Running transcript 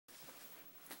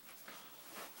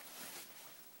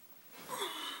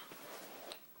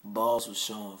balls was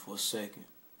showing for a second.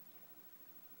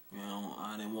 You know,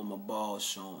 I didn't want my balls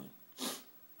showing.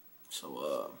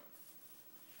 So,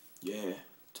 yeah,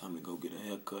 time to go get a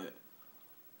haircut.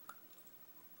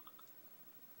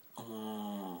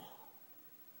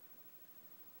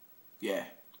 Yeah,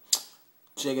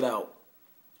 check it out.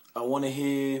 I want to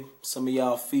hear some of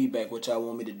y'all feedback, what y'all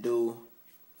want me to do.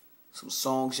 Some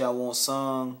songs y'all want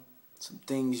sung. Some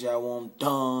things y'all want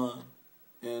done.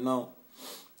 You know.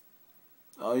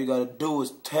 All you gotta do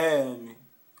is tell me,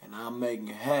 and I'll make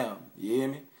it happen. You hear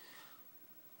me?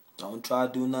 Don't try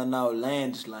to do nothing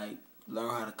outlandish like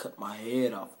learn how to cut my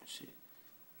head off and shit.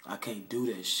 I can't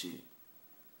do that shit.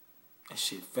 That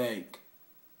shit fake.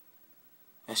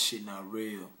 That shit not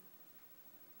real.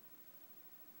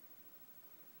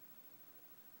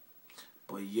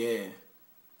 But yeah,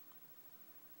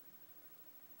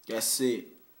 that's it.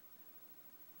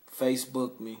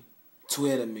 Facebook me,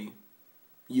 Twitter me,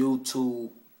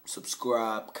 YouTube,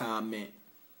 subscribe, comment.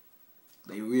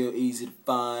 They real easy to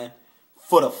find.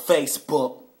 For the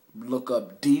Facebook, look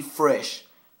up Dfresh,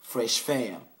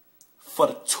 Freshfam. For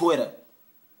the Twitter,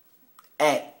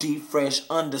 at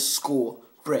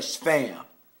Dfresh_Freshfam.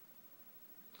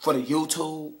 For the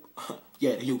YouTube,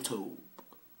 yeah, the YouTube.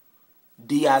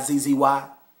 DIZZY,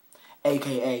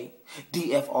 aka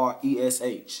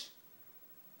DFRESH.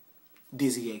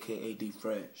 Dizzy, aka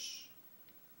Dfresh.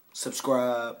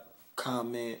 Subscribe,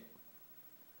 comment.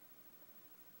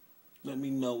 Let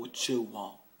me know what you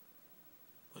want.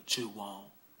 What you want.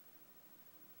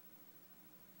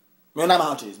 Man, I'm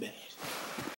out to this bitch.